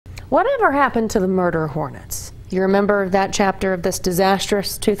Whatever happened to the murder hornets? You remember that chapter of this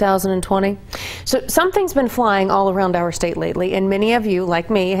disastrous 2020? So something's been flying all around our state lately, and many of you, like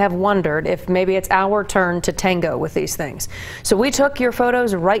me, have wondered if maybe it's our turn to tango with these things. So we took your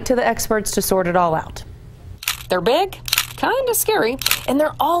photos right to the experts to sort it all out. They're big, kind of scary, and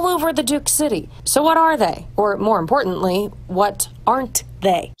they're all over the Duke City. So what are they? Or more importantly, what aren't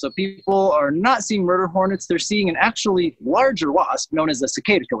they? So people are not seeing murder hornets, they're seeing an actually larger wasp known as the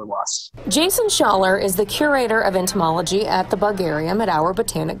cicada killer wasp. Jason Schaller is the curator of entomology at the Bugarium at our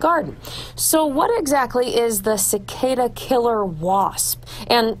Botanic Garden. So what exactly is the cicada killer wasp?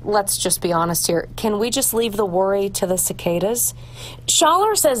 And let's just be honest here, can we just leave the worry to the cicadas?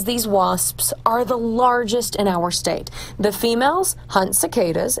 Schaller says these wasps are the largest in our state. The females hunt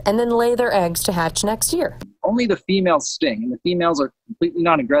cicadas and then lay their eggs to hatch next year. Only the females sting, and the females are completely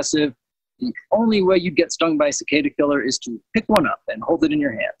non-aggressive. The only way you'd get stung by a cicada killer is to pick one up and hold it in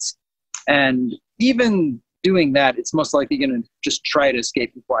your hands. And even doing that, it's most likely going to just try to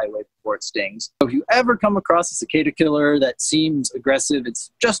escape and fly away before it stings. So if you ever come across a cicada killer that seems aggressive,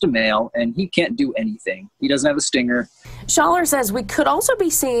 it's just a male, and he can't do anything. He doesn't have a stinger. Schaller says we could also be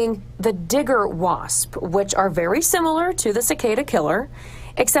seeing the digger wasp, which are very similar to the cicada killer,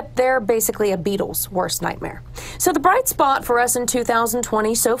 except they're basically a beetle's worst nightmare. So the bright spot for us in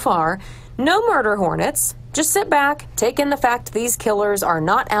 2020 so far, no murder hornets. Just sit back, take in the fact these killers are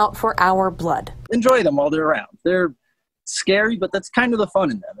not out for our blood. Enjoy them while they're around. They're scary, but that's kind of the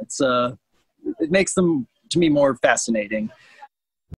fun in them. It makes them, to me, more fascinating.